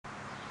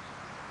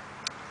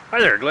Hi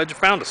there, glad you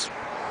found us.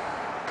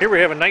 Here we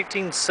have a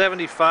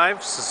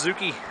 1975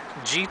 Suzuki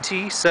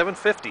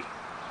GT750.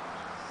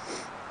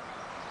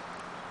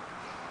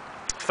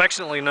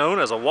 Affectionately known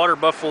as a water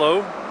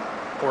buffalo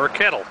or a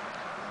kettle.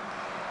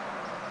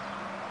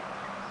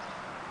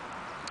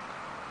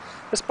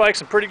 This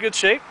bike's in pretty good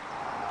shape.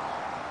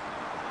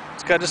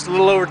 It's got just a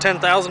little over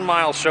 10,000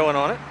 miles showing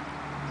on it.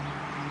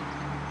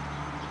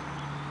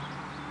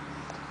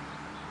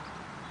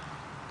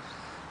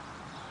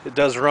 It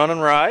does run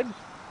and ride.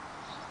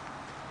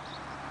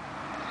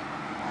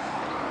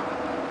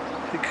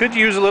 It could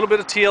use a little bit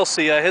of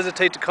TLC. I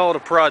hesitate to call it a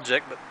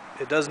project, but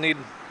it does need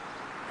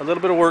a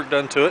little bit of work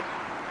done to it.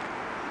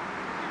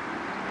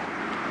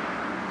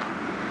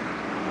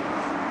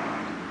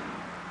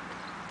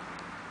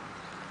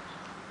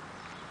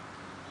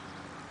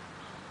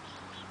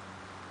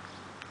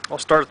 I'll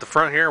start at the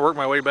front here, work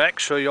my way back,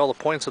 show you all the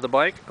points of the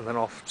bike, and then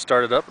I'll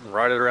start it up and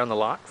ride it around the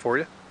lot for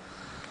you.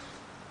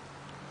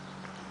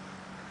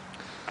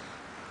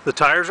 The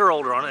tires are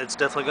older on it. It's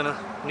definitely going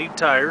to need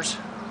tires.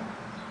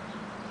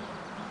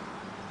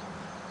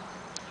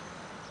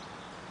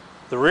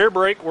 The rear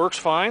brake works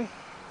fine.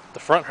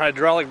 The front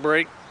hydraulic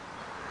brake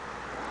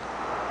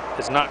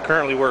is not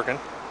currently working.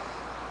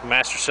 The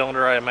master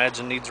cylinder, I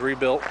imagine, needs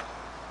rebuilt.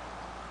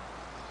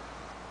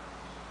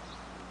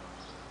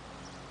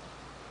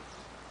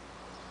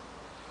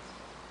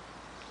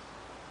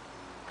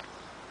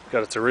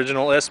 Got its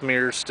original S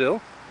mirrors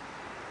still.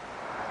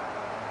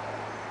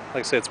 Like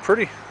I said, it's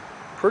pretty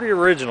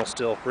original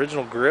still.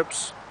 Original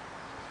grips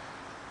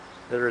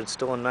that are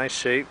still in nice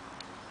shape.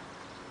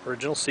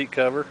 Original seat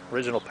cover,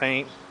 original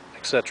paint,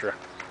 etc.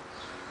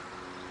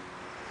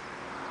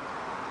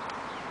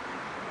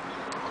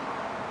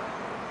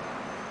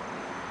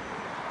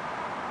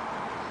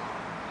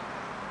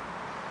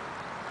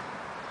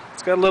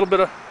 It's got a little bit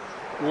of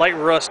light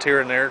rust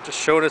here and there, just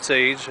showing its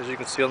age, as you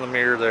can see on the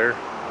mirror there.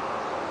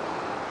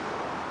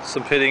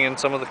 Some pitting in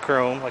some of the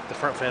chrome, like the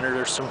front fender.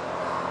 There's some, you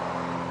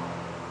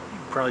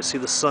can probably see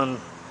the sun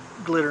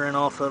glittering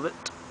off of it.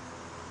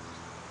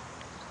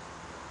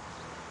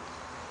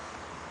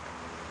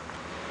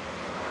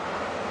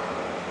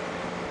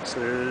 So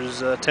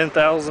there's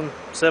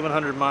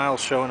 10,700 miles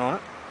showing on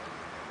it.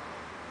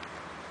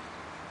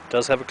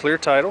 Does have a clear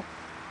title.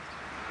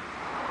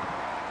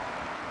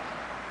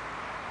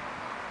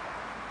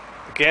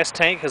 The gas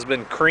tank has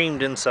been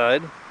creamed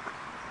inside.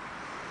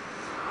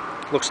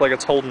 Looks like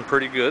it's holding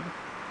pretty good.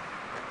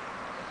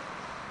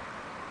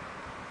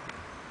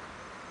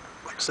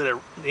 Like I said,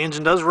 the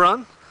engine does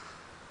run.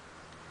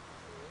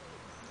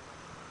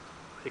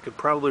 It could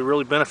probably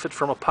really benefit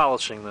from a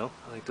polishing though.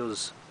 I think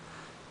those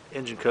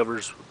engine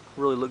covers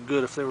really look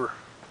good if they were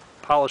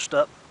polished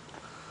up.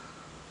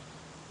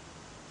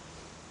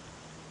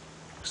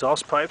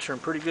 Exhaust pipes are in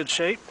pretty good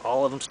shape.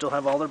 All of them still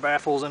have all their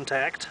baffles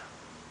intact.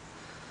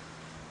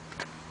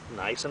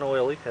 Nice and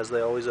oily, as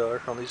they always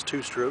are on these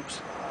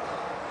two-strokes.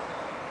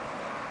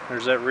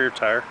 There's that rear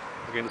tire.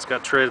 Again, it's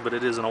got tread, but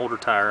it is an older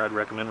tire. I'd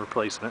recommend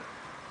replacing it.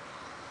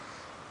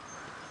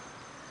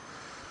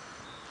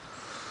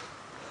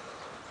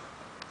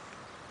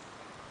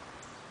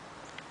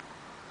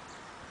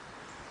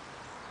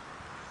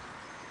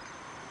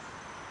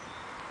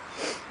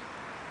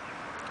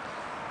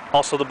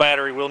 Also, the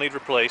battery will need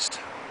replaced.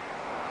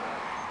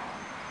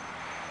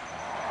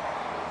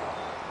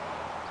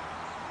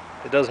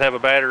 It does have a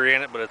battery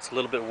in it, but it's a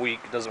little bit weak.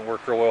 It doesn't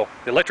work real well.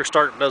 The electric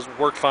start does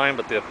work fine,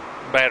 but the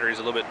battery's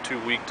a little bit too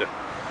weak to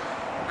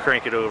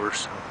crank it over.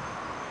 So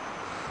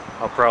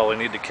I'll probably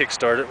need to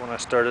kickstart it when I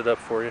start it up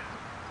for you.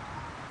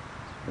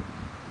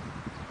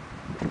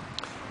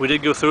 We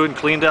did go through and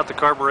cleaned out the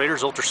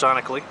carburetors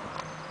ultrasonically.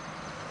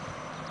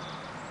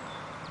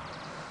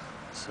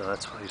 So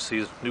that's what you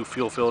see: new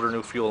fuel filter,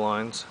 new fuel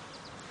lines,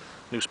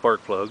 new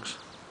spark plugs,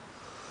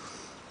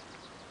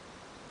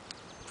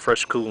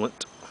 fresh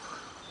coolant.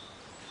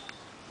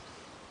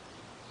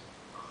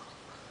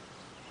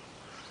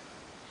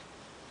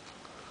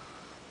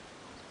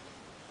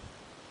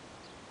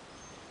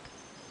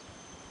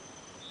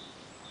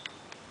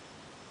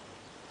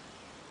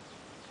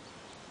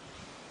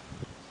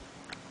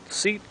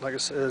 Seat, like I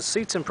said, the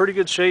seat's in pretty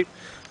good shape.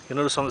 You'll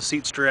notice on the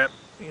seat strap,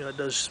 it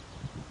does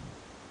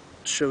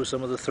show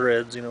some of the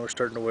threads, we're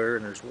starting to wear,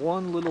 and there's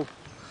one little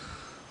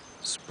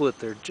split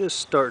there just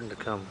starting to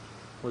come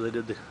where they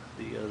did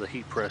the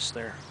heat press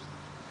there.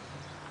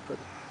 But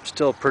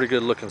still a pretty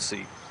good looking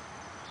seat.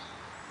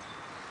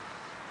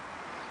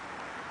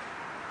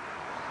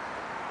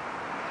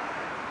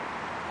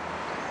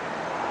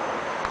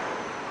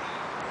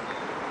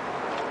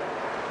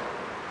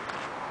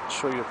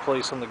 Show you a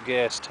place on the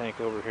gas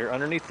tank over here.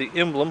 Underneath the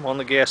emblem on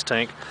the gas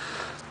tank,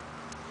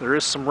 there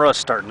is some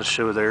rust starting to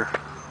show there.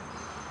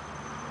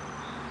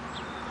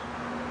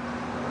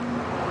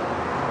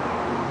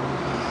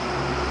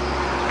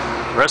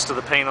 The rest of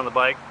the paint on the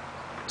bike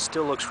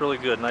still looks really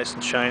good, nice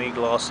and shiny,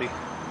 glossy.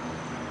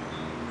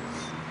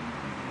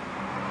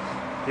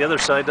 The other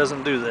side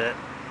doesn't do that,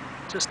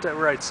 just that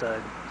right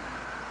side.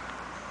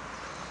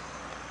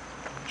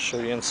 Show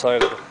you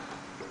inside of the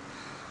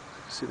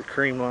See the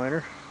cream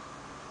liner.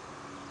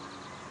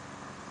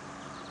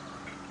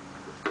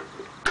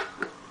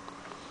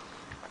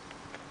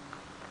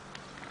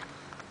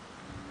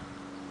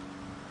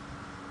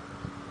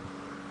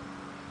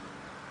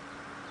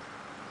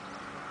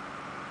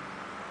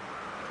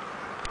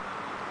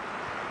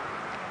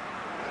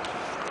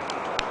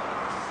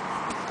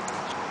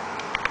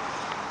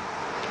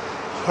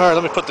 Alright,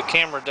 let me put the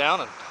camera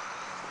down and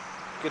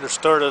get her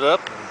started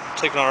up and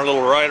taking our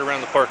little ride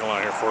around the parking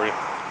lot here for you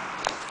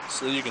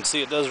so you can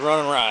see it does run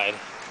and ride.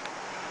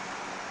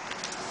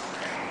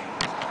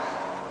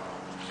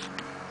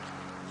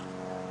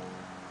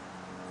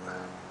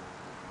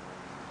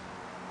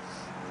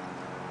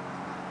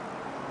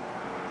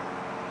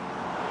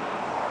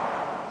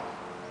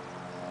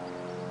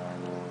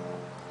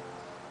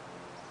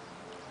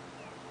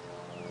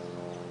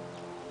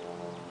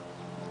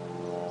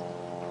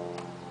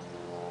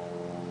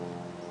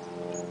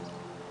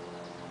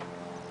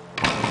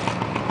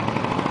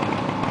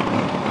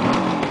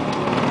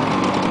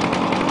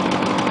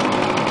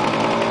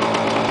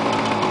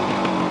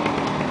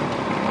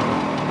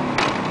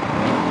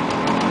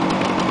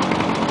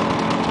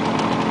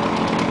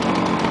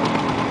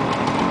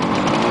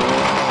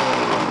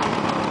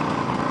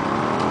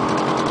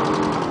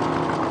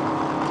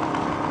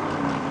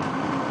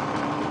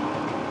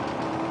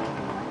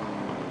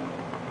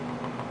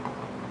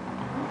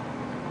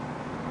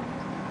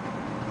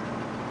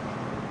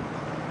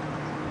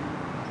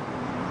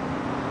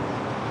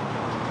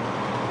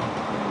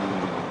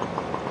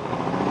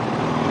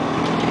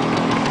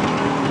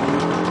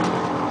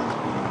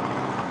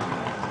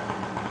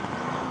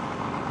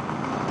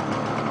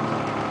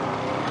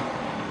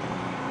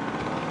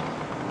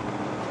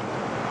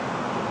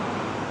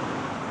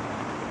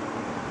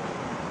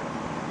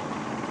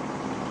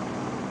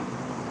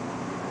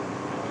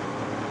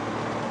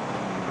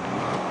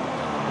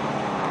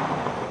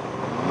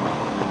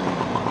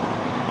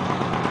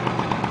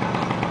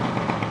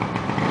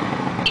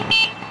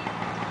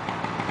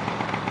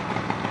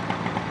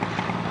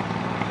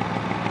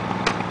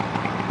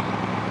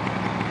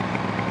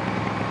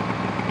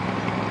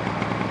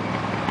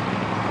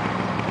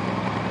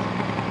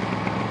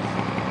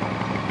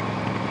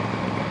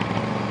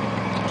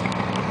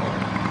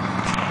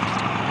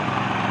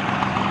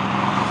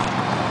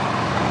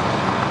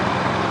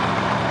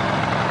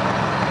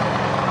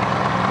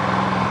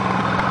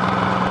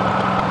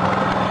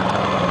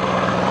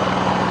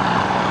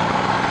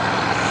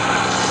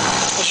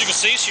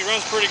 See, she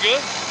runs pretty good,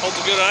 holds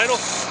a good idle.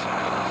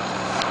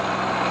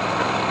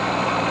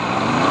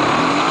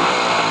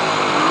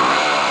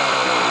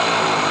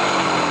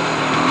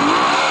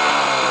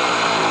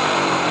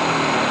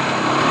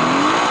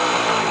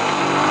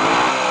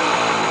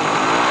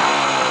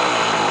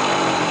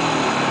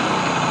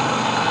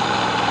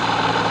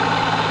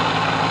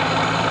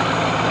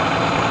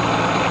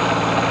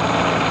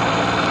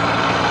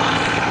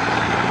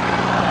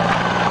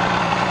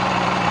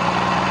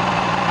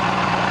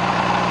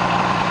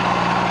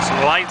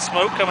 Light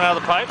smoke coming out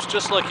of the pipes,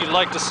 just like you'd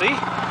like to see.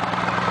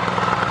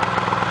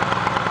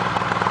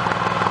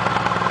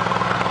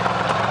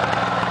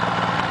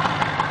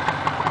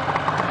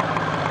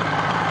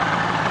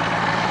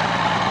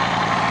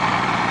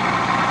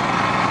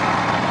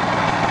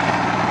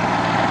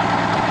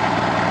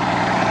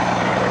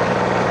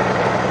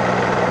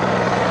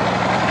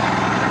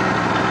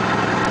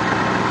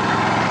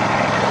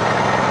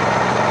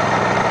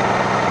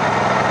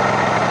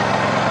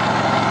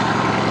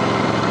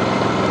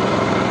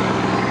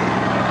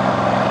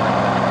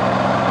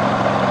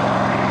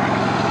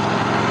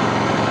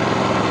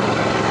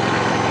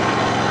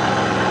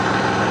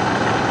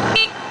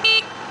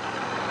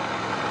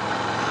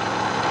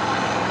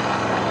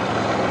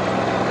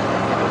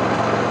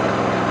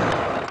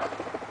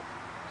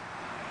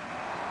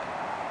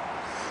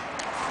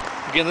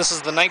 Again, this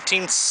is the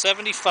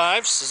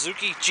 1975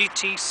 Suzuki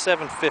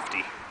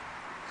GT750.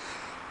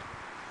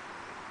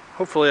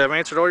 Hopefully I've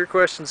answered all your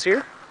questions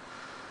here.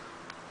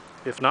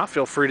 If not,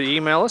 feel free to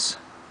email us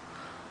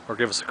or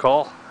give us a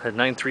call at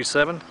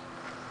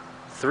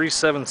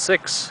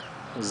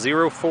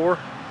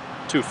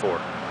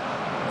 937-376-0424.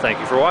 Thank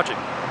you for watching.